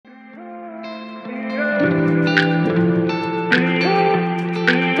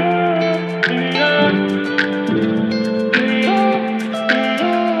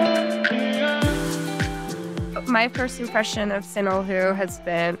My first impression of Finolhu has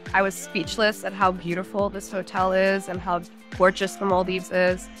been, I was speechless at how beautiful this hotel is and how gorgeous the Maldives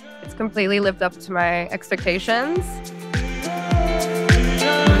is. It's completely lived up to my expectations.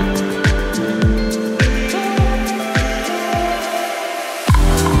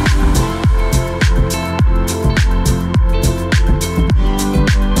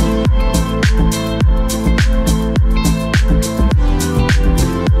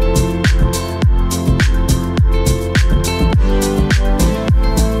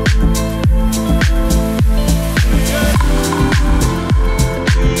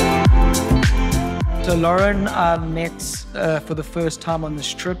 So Lauren I met for the first time on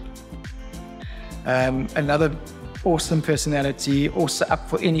this trip. Another awesome personality, also up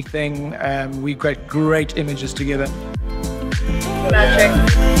for anything. We got great images together. Magic.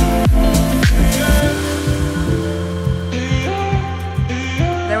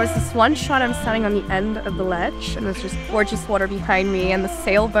 There was this one shot I'm standing on the end of the ledge and there's just gorgeous water behind me and the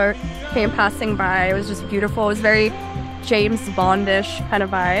sailboat came passing by. It was just beautiful. It was very James Bondish kind of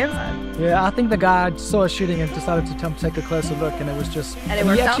vibe. Yeah, I think the guy saw us shooting and decided to come take a closer look, and it was just. And it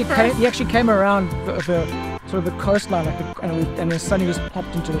worked out for us. He actually came around the sort of the coastline, and then suddenly just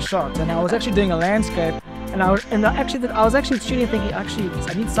popped into the shot. And I was actually doing a landscape, and I was actually shooting, thinking, actually,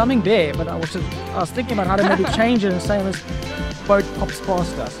 I need something there, but I was thinking about how to maybe change it, and saying this boat pops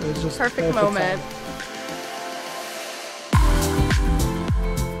past us. It was just perfect moment.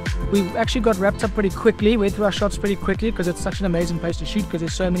 We actually got wrapped up pretty quickly. We went through our shots pretty quickly because it's such an amazing place to shoot because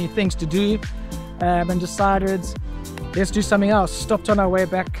there's so many things to do, and decided let's do something else. Stopped on our way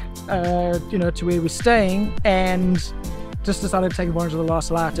back, to where we're staying, and just decided to take advantage of the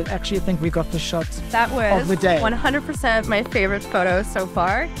last light. And actually, I think we got the shot of the day. 100% my favorite photo so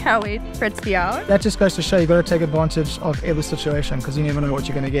far. Can't wait for it to be out. That just goes to show you got to take advantage of every situation because you never know what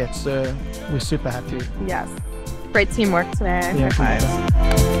you're going to get. So we're super happy. Yes. Great teamwork today. Yeah.